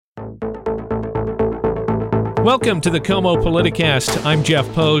Welcome to the KOMO Politicast. I'm Jeff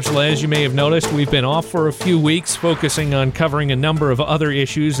Pogel. As you may have noticed, we've been off for a few weeks focusing on covering a number of other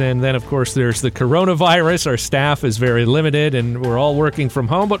issues, and then, of course, there's the coronavirus. Our staff is very limited, and we're all working from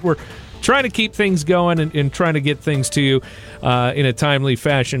home, but we're trying to keep things going and trying to get things to you in a timely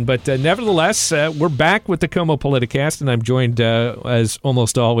fashion. But nevertheless, we're back with the KOMO Politicast, and I'm joined, as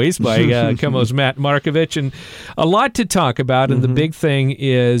almost always, by KOMO's Matt Markovich, and a lot to talk about. And the big thing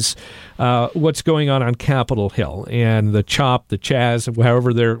is what's going on Capitol Hill and the CHOP, the Chaz,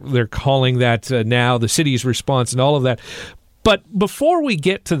 however they're calling that now, the city's response and all of that. But before we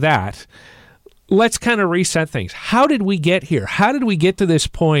get to that, let's kind of reset things. How did we get here? How did we get to this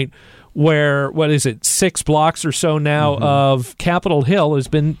point where, 6 blocks or so now of Capitol Hill has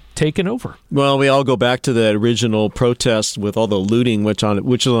been taken over? Well, we all go back to the original protest with all the looting, which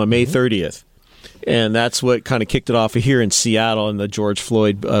was on May 30th. And that's what kind of kicked it off here in Seattle in the George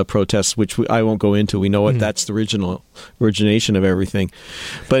Floyd protests, which I won't go into. We know what that's the origination of everything.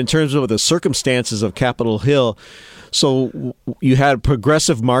 But in terms of the circumstances of Capitol Hill, so you had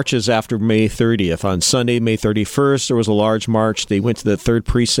progressive marches after May 30th. On Sunday, May 31st, there was a large march. They went to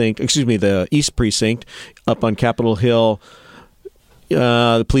the East Precinct up on Capitol Hill.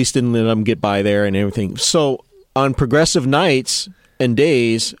 The police didn't let them get by there and everything. So on progressive nights and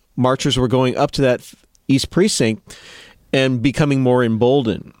days, marchers were going up to that East Precinct and becoming more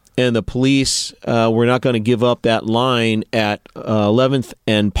emboldened. And the police were not going to give up that line at 11th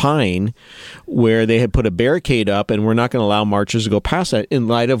and Pine, where they had put a barricade up, and we're not going to allow marchers to go past that in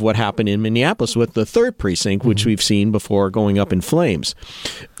light of what happened in Minneapolis with the 3rd Precinct, which we've seen before going up in flames.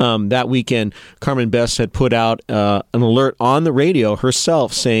 That weekend, Carmen Best had put out an alert on the radio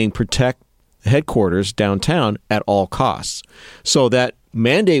herself saying, protect headquarters downtown at all costs. So that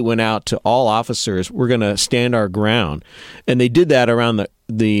mandate went out to all officers. We're going to stand our ground. And they did that around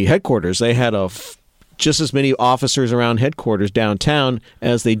the headquarters. They had just as many officers around headquarters downtown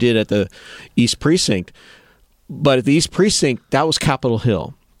as they did at the East Precinct. But at the East Precinct, that was Capitol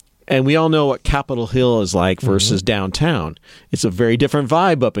Hill. And we all know what Capitol Hill is like versus downtown. It's a very different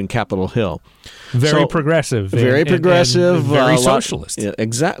vibe up in Capitol Hill. Very progressive. Very progressive. And very socialist.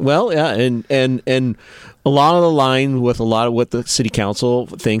 Exactly. Well, yeah, and a lot of the line with a lot of what the city council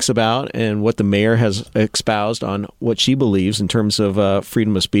thinks about and what the mayor has espoused on what she believes in terms of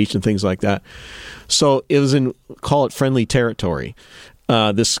freedom of speech and things like that. So it was call it friendly territory.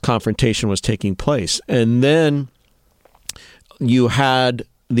 This confrontation was taking place. And then you had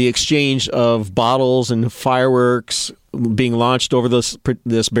the exchange of bottles and fireworks being launched over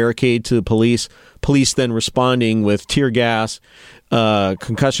this barricade to the police. Police then responding with tear gas,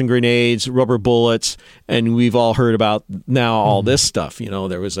 concussion grenades, rubber bullets, and we've all heard about now all this stuff. You know,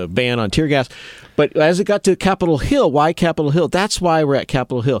 there was a ban on tear gas. But as it got to Capitol Hill, why Capitol Hill? That's why we're at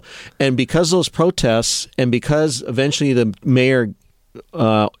Capitol Hill. And because of those protests, and because eventually the mayor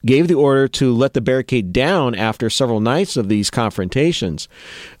gave the order to let the barricade down after several nights of these confrontations,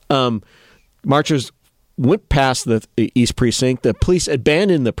 marchers went past the East Precinct. The police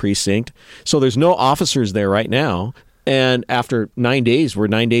abandoned the precinct, so there's no officers there right now. And after 9 days, we're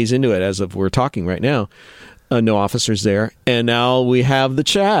 9 days into it as of we're talking right now, no officers there. And now we have the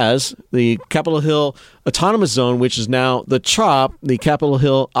Chaz, the Capitol Hill Autonomous Zone, which is now the CHOP, the Capitol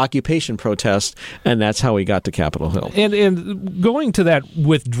Hill Occupation Protest, and that's how we got to Capitol Hill. And going to that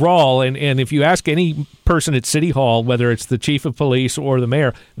withdrawal, and if you ask any person at City Hall, whether it's the chief of police or the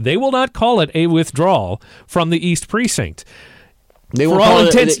mayor, they will not call it a withdrawal from the East Precinct. For all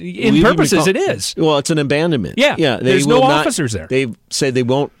intents and purposes, it is. Well, it's an abandonment. Yeah. There's no officers there. They say they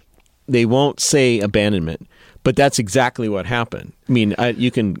won't say abandonment. But that's exactly what happened. I mean,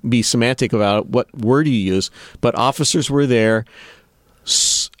 you can be semantic about what word you use, but officers were there.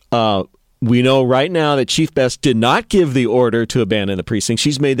 We know right now that Chief Best did not give the order to abandon the precinct.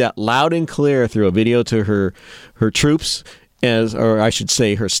 She's made that loud and clear through a video to her troops, or I should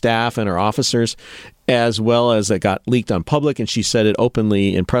say her staff and her officers, as well as it got leaked on public, and she said it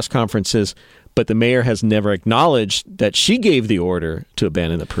openly in press conferences. But the mayor has never acknowledged that she gave the order to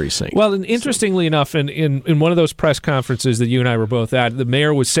abandon the precinct. Well, and interestingly enough, in one of those press conferences that you and I were both at, the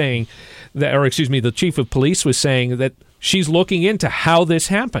mayor was saying that, or excuse me, the chief of police was saying that she's looking into how this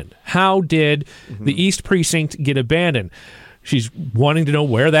happened. How did the East Precinct get abandoned? She's wanting to know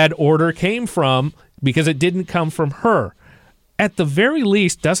where that order came from because it didn't come from her. At the very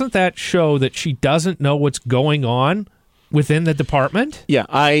least, doesn't that show that she doesn't know what's going on within the department? Yeah,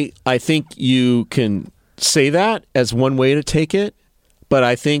 I think you can say that as one way to take it, but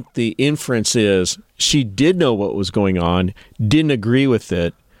I think the inference is she did know what was going on, didn't agree with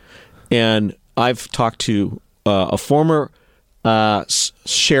it, and I've talked to a former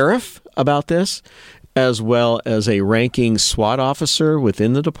sheriff about this, as well as a ranking SWAT officer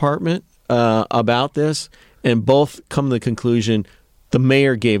within the department about this, and both come to the conclusion the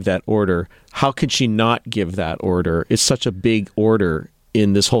mayor gave that order. How could she not give that order? It's such a big order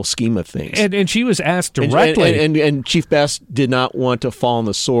in this whole scheme of things. And she was asked directly. And Chief Best did not want to fall on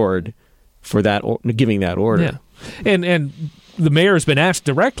the sword for that giving that order. Yeah. And the mayor has been asked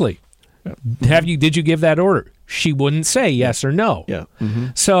directly, did you give that order? She wouldn't say yes or no. Yeah. Mm-hmm.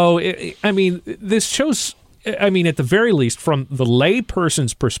 So, this shows, at the very least, from the lay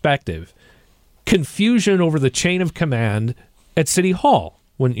person's perspective, confusion over the chain of command at City Hall,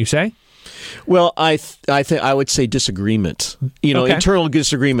 wouldn't you say? Well, I think I would say disagreements, internal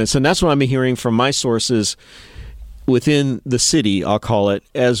disagreements. And that's what I'm hearing from my sources within the city, I'll call it,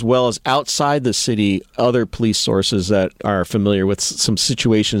 as well as outside the city, other police sources that are familiar with some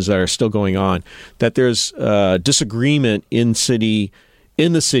situations that are still going on, that there's disagreement in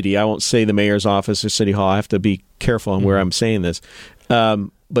the city. I won't say the mayor's office or City Hall. I have to be careful on where I'm saying this.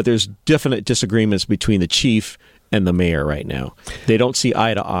 But there's definite disagreements between the chief and the mayor right now. They don't see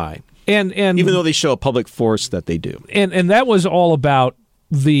eye to eye. And even though they show a public force that they do. And that was all about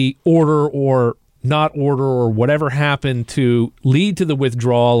the order or not order or whatever happened to lead to the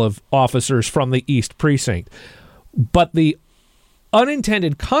withdrawal of officers from the East Precinct. But the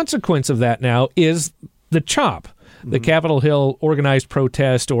unintended consequence of that now is the CHOP, the Capitol Hill Organized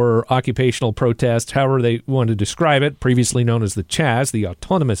Protest or Occupational Protest, however they want to describe it, previously known as the CHAZ, the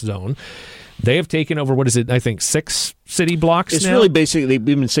Autonomous Zone. They have taken over, 6 city blocks it's now? Really basically,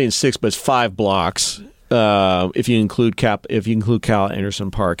 we've been saying 6, but it's 5 blocks. If you include Cal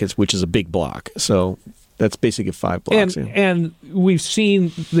Anderson Park, which is a big block. So that's basically 5 blocks. And we've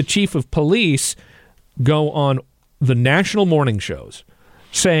seen the chief of police go on the national morning shows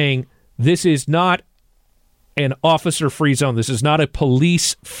saying this is not an officer-free zone. This is not a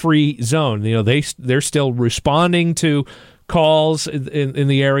police-free zone. They're still responding to calls in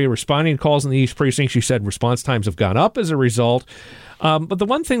the area, responding to calls in the East Precinct. She said response times have gone up as a result. But the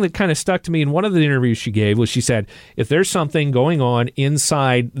one thing that kind of stuck to me in one of the interviews she gave was she said, if there's something going on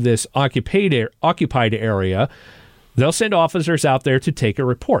inside this occupied area, they'll send officers out there to take a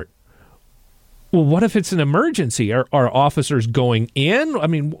report. Well, what if it's an emergency? Are officers going in?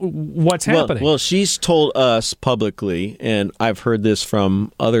 What's happening? Well, she's told us publicly, and I've heard this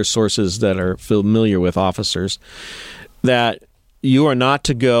from other sources that are familiar with officers, that you are not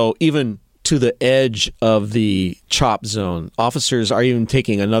to go even to the edge of the CHOP zone. Officers are even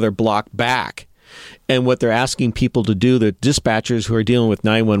taking another block back. And what they're asking people to do, the dispatchers who are dealing with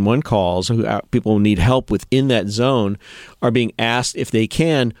 911 calls, people who need help within that zone, are being asked if they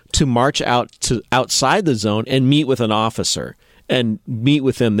can to march out to outside the zone and meet with an officer and meet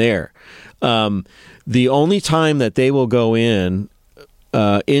with them there. The only time that they will go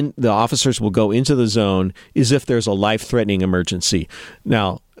the officers will go into the zone is if there's a life-threatening emergency.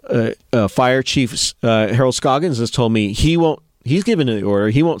 Now, Fire Chief Harold Scoggins has told me he's given the order,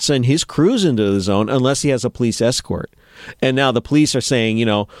 he won't send his crews into the zone unless he has a police escort. And now the police are saying,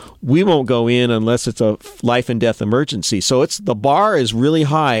 we won't go in unless it's a life and death emergency. So the bar is really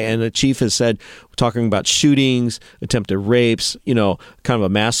high. And the chief has said, we're talking about shootings, attempted rapes, kind of a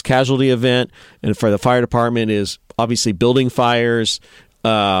mass casualty event. And for the fire department is obviously building fires,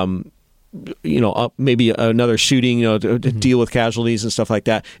 maybe another shooting, to deal with casualties and stuff like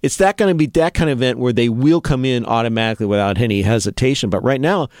that. It's going to be that kind of event where they will come in automatically without any hesitation. But right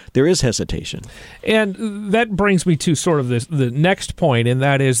now, there is hesitation. And that brings me to sort of the next point, and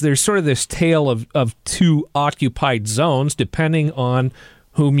that is there's sort of this tale of 2 occupied zones, depending on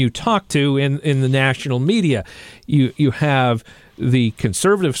whom you talk to in the national media. You have the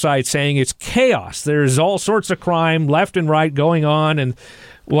conservative side saying it's chaos. There's all sorts of crime left and right going on and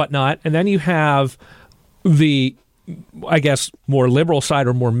whatnot. And then you have the, I guess, more liberal side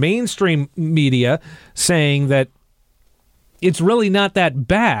or more mainstream media saying that it's really not that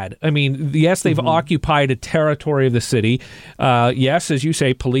bad. Yes, they've occupied a territory of the city. Yes, as you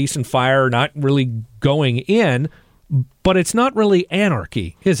say, police and fire are not really going in, but it's not really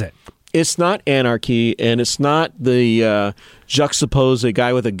anarchy, is it? It's not anarchy, and it's not the juxtapose a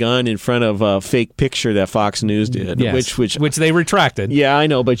guy with a gun in front of a fake picture that Fox News did, yes, which they retracted. Yeah, I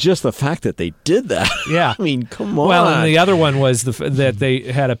know, but just the fact that they did that. Yeah, come on. Well, and the other one was that they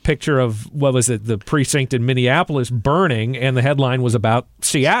had a picture of the precinct in Minneapolis burning, and the headline was about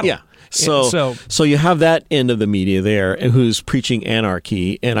Seattle. Yeah. So you have that end of the media there who's preaching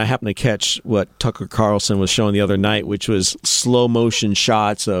anarchy, and I happen to catch what Tucker Carlson was showing the other night, which was slow motion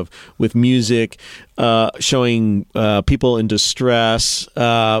shots with music, showing people in distress,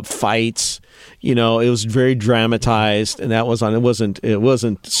 fights, You know, it was very dramatized, and that was on. It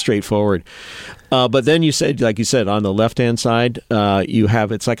wasn't straightforward. But then you said, like you said, on the left-hand side, you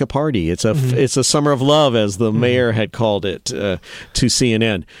have it's like a party. It's a summer of love, as the mayor had called it to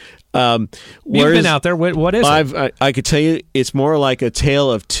CNN. You've been out there. What is it? I could tell you, it's more like a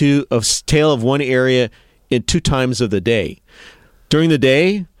tale of one area in 2 times of the day. During the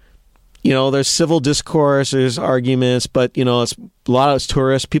day, you know, there's civil discourse, there's arguments, but, you know, it's a lot of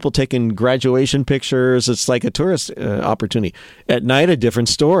tourists, people taking graduation pictures. It's like a tourist opportunity. At night, a different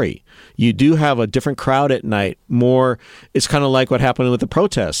story. You do have a different crowd at night. It's kind of like what happened with the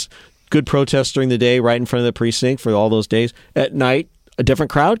protests. Good protests during the day, right in front of the precinct for all those days. At night, a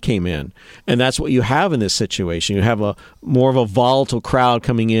different crowd came in. And that's what you have in this situation. You have more of a volatile crowd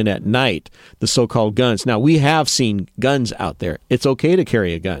coming in at night, the so-called guns. Now, we have seen guns out there. It's okay to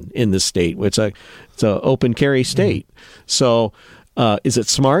carry a gun in this state. It's an open carry state. So is it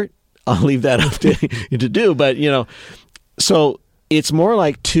smart? I'll leave that up to you to do. But, you know, so it's more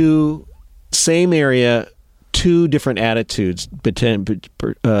like same area, 2 different attitudes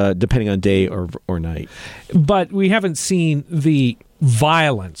depending on day or night. But we haven't seen the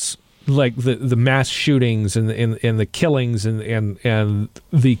violence, like the mass shootings and the killings and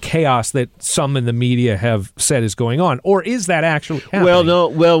the chaos that some in the media have said is going on, or is that actually happening? Well, no.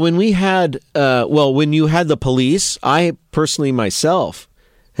 Well, when you had the police, I personally myself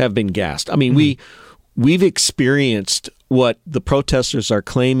have been gassed. I mean, we've experienced what the protesters are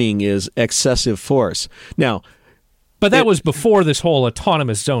claiming is excessive force. Now, but that was before this whole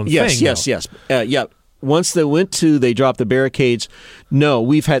autonomous zone thing. Yes. Yeah. Once they dropped the barricades. No,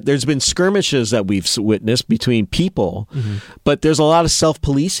 there's been skirmishes that we've witnessed between people, but there's a lot of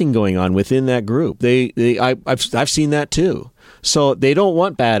self-policing going on within that group. I've seen that too. So they don't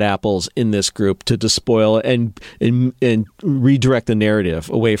want bad apples in this group to despoil and redirect the narrative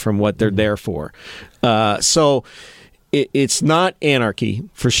away from what they're there for. So it's not anarchy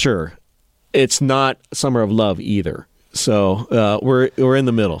for sure. It's not Summer of Love either. So we're in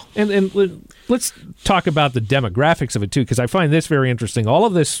the middle. And let's talk about the demographics of it too, because I find this very interesting. All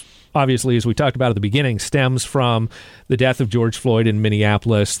of this, obviously, as we talked about at the beginning, stems from the death of George Floyd in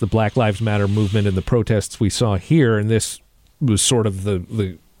Minneapolis, the Black Lives Matter movement, and the protests we saw here. And this was sort of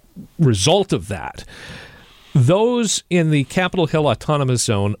the result of that. Those in the Capitol Hill Autonomous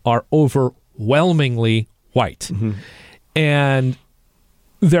Zone are overwhelmingly white. And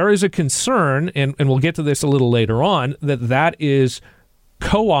there is a concern, and we'll get to this a little later on, that is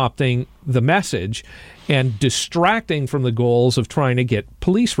co-opting the message and distracting from the goals of trying to get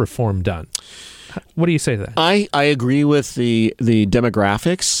police reform done. What do you say to that? I agree with the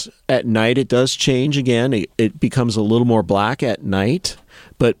demographics. At night, it does change again. It becomes a little more black at night,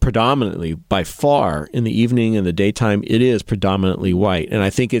 but predominantly, by far, in the evening and the daytime, it is predominantly white. And I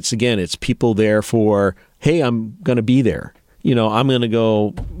think it's people there for, hey, I'm going to be there. You know, I'm going to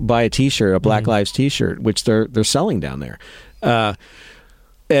go buy a T-shirt, a Black Lives T-shirt, which they're selling down there.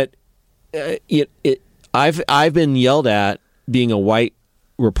 I've been yelled at being a white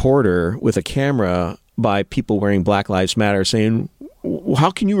reporter with a camera by people wearing Black Lives Matter, saying, "How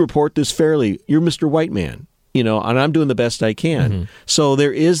can you report this fairly? You're Mr. White Man." You know, and I'm doing the best I can. So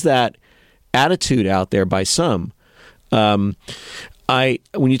there is that attitude out there by some. When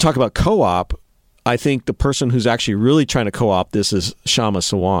you talk about co-op, I think the person who's actually really trying to co-opt this is Shama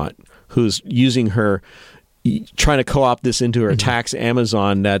Sawant, who's trying to co-opt this into her attacks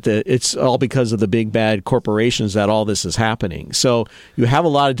Amazon, that it's all because of the big bad corporations that all this is happening. So you have a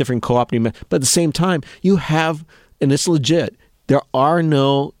lot of different co-opting, but at the same time, you have, and it's legit, there are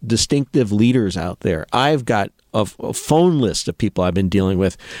no distinctive leaders out there. I've got a phone list of people I've been dealing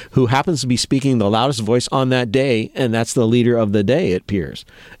with who happens to be speaking the loudest voice on that day, and that's the leader of the day, it appears.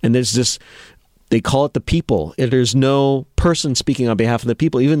 And there's this... They call it the people. There's no person speaking on behalf of the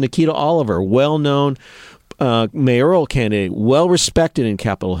people. Even Nikita Oliver, well-known mayoral candidate, well-respected in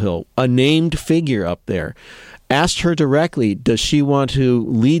Capitol Hill, a named figure up there, asked her directly, does she want to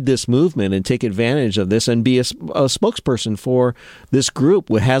lead this movement and take advantage of this and be a spokesperson for this group,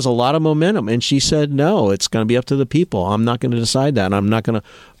 which has a lot of momentum? And she said, no, it's going to be up to the people. I'm not going to decide that. I'm not going to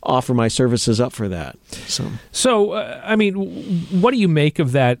offer my services up for that. So I mean, what do you make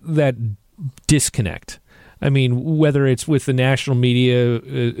of that disconnect? I mean, whether it's with the national media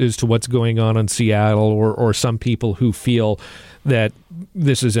as to what's going on in Seattle, or some people who feel that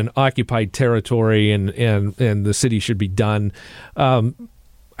this is an occupied territory and the city should be done.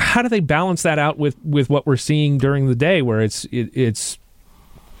 How do they balance that out with what we're seeing during the day, where it's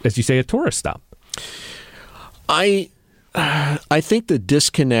as you say, a tourist stop? I think the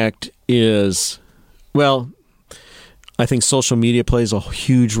disconnect is, well, I think social media plays a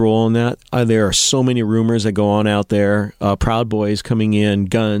huge role in that. There are so many rumors that go on out there. Proud Boys coming in,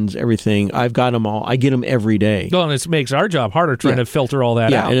 guns, everything. I've got them all. I get them every day. Well, and it makes our job harder trying to filter all that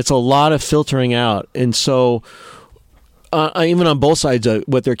out. Yeah, and it's a lot of filtering out. And so even on both sides of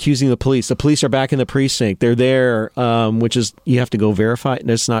what they're accusing the police are back in the precinct. They're there, which is, you have to go verify it,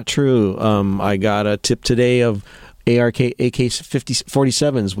 and it's not true. I got a tip today of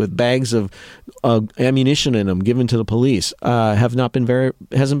AK-47s with bags of ammunition in them given to the police hasn't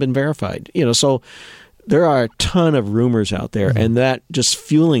been verified. So there are a ton of rumors out there, and that just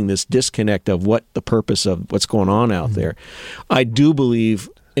fueling this disconnect of what the purpose of what's going on out there. I do believe,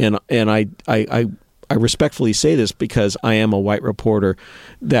 and I respectfully say this because I am a white reporter,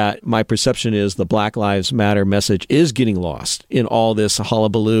 that my perception is the Black Lives Matter message is getting lost in all this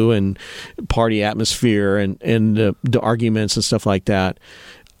hullabaloo and party atmosphere and the arguments and stuff like that.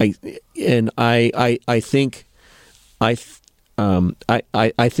 I think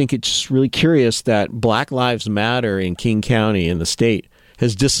it's just really curious that Black Lives Matter in King County in the state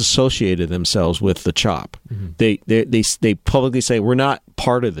has disassociated themselves with the CHOP. They publicly say we're not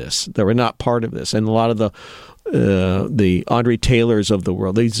part of this. That we're not part of this. And a lot of the Andre Taylors of the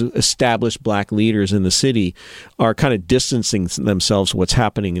world, these established black leaders in the city, are kind of distancing themselves from what's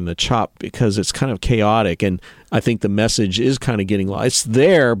happening in the CHOP because it's kind of chaotic. And I think the message is kind of getting lost. It's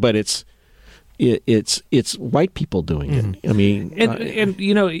there, but it's white people doing it. I mean, and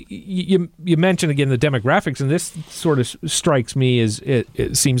you mentioned again the demographics, and this sort of strikes me as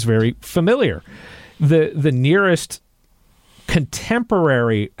it seems very familiar. The nearest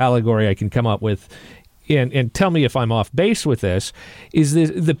contemporary allegory I can come up with, and tell me if I'm off base with this, is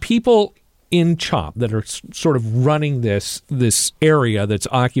the people in CHOP that are sort of running this area that's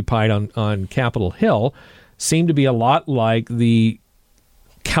occupied on Capitol Hill seem to be a lot like the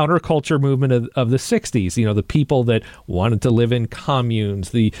counterculture movement of the 60s, the people that wanted to live in communes,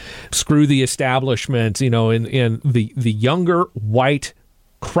 the screw the establishment, and the younger white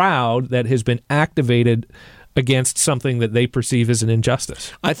crowd that has been activated against something that they perceive as an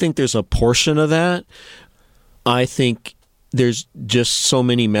injustice. I think there's a portion of that. I think there's just so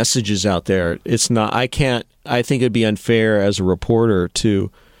many messages out there. I think it'd be unfair as a reporter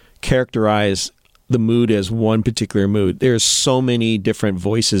to characterize the mood as one particular mood. There's so many different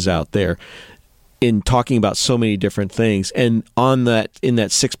voices out there in talking about so many different things, and in that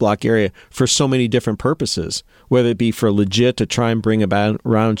 6-block area for so many different purposes, whether it be for legit to try and bring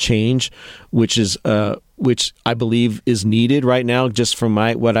around change, which I believe is needed right now, just from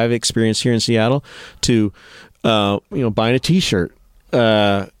what I've experienced here in Seattle, to buying a T-shirt.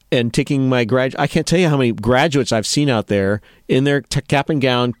 And taking my I can't tell you how many graduates I've seen out there in their cap and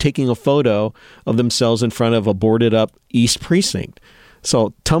gown taking a photo of themselves in front of a boarded up East Precinct.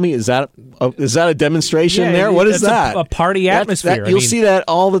 So tell me, is that a demonstration there? What is that? A party atmosphere. You'll see that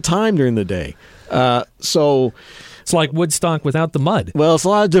all the time during the day. So it's like Woodstock without the mud. Well, it's a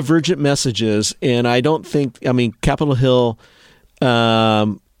lot of divergent messages, and I don't think. Capitol Hill,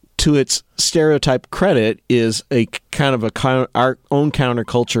 to its stereotype credit, is a kind of our own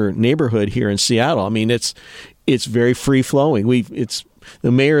counterculture neighborhood here in Seattle. I mean, it's very free flowing.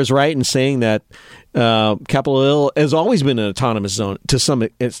 The mayor is right in saying that Capitol Hill has always been an autonomous zone to some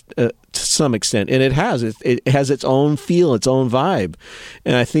extent, and it has. It has its own feel, its own vibe,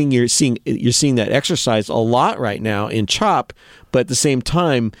 and I think you're seeing that exercise a lot right now in CHOP. But at the same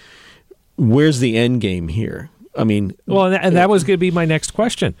time, where's the end game here? I mean, well, and that was going to be my next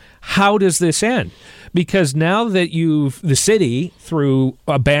question. How does this end? Because now that the city, through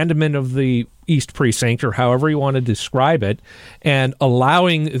abandonment of the East Precinct, or however you want to describe it, and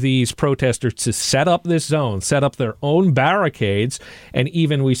allowing these protesters to set up this zone, set up their own barricades, and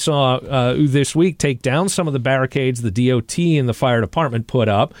even we saw this week take down some of the barricades the DOT and the fire department put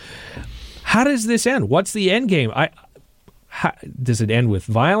up. How does this end? What's the end game? Does it end with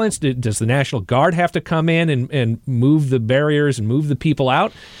violence? Does the National Guard have to come in and move the barriers and move the people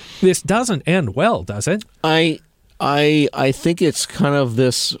out? This doesn't end well, does it? I think it's kind of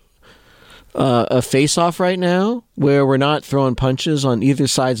this a face-off right now where we're not throwing punches on either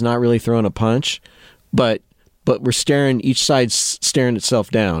side's not really throwing a punch, but we're each side's staring itself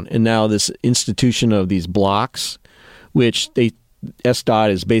down. And now this institution of these blocks, which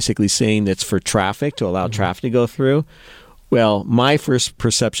SDOT is basically saying that's for traffic, to allow traffic to go through. Well, my first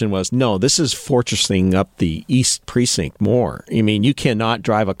perception was, no, this is fortressing up the East Precinct more. I mean, you cannot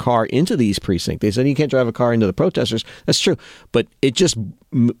drive a car into the East Precinct. They said you can't drive a car into the protesters. That's true. But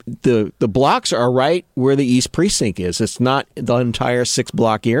the blocks are right where the East Precinct is. It's not the entire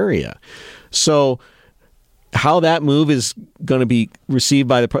 6-block area. So how that move is going to be received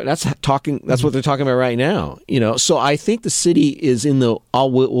by that's what they're talking about right now. So I think the city is in the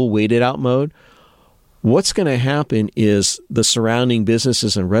we'll wait it out mode. What's going to happen is the surrounding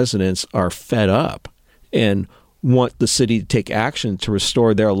businesses and residents are fed up and want the city to take action to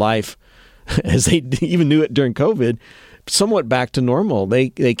restore their life, as they even knew it during COVID, somewhat back to normal. They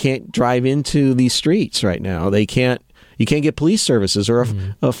can't drive into these streets right now. You can't get police services or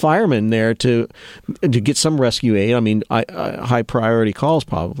a fireman there to get some rescue aid. I mean, high priority calls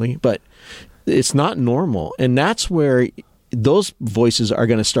probably, but it's not normal, and that's where those voices are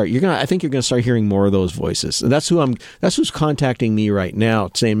going to start. I think you're going to start hearing more of those voices, and that's who's contacting me right now,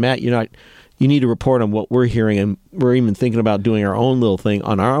 saying, Matt, you need to report on what we're hearing, and we're even thinking about doing our own little thing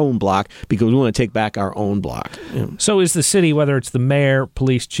on our own block because we want to take back our own block. So is the city, whether it's the mayor,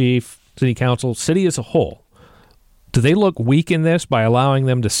 police chief, city council, city as a whole, do they look weak in this by allowing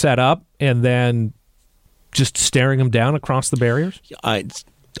them to set up and then just staring them down across the barriers? I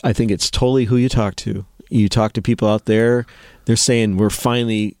think it's totally who you talk to. You talk to people out there, they're saying we're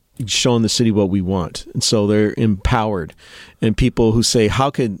finally showing the city what we want. And so they're empowered. And people who say,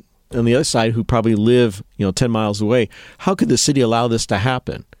 how could... on the other side, who probably live 10 miles away, how could the city allow this to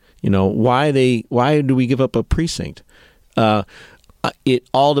happen? Why do we give up a precinct? It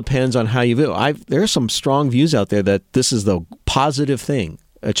all depends on how you view. There are some strong views out there that this is the positive thing,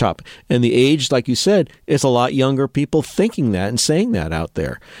 CHOP. And the age, like you said, it's a lot younger people thinking that and saying that out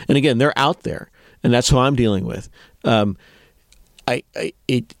there. And again, they're out there, and that's who I'm dealing with. As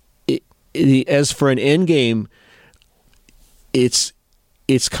for an end game, it's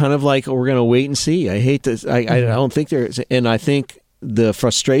kind of like we're going to wait and see. I hate this. I don't think there's, and I think the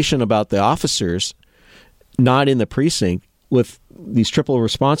frustration about the officers not in the precinct with these triple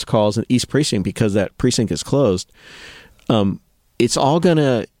response calls in East Precinct because that precinct is closed, it's all going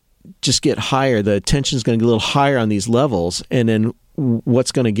to just get higher. The tension's going to get a little higher on these levels, and then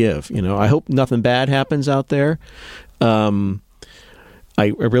what's going to give? I hope nothing bad happens out there. I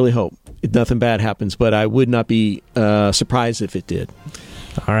really hope nothing bad happens, but I would not be surprised if it did.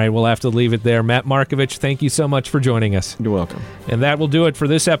 All right, we'll have to leave it there. Matt Markovich, thank you so much for joining us. You're welcome. And that will do it for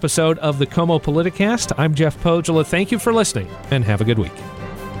this episode of the KOMO Politicast. I'm Jeff Pogela. Thank you for listening, and have a good week.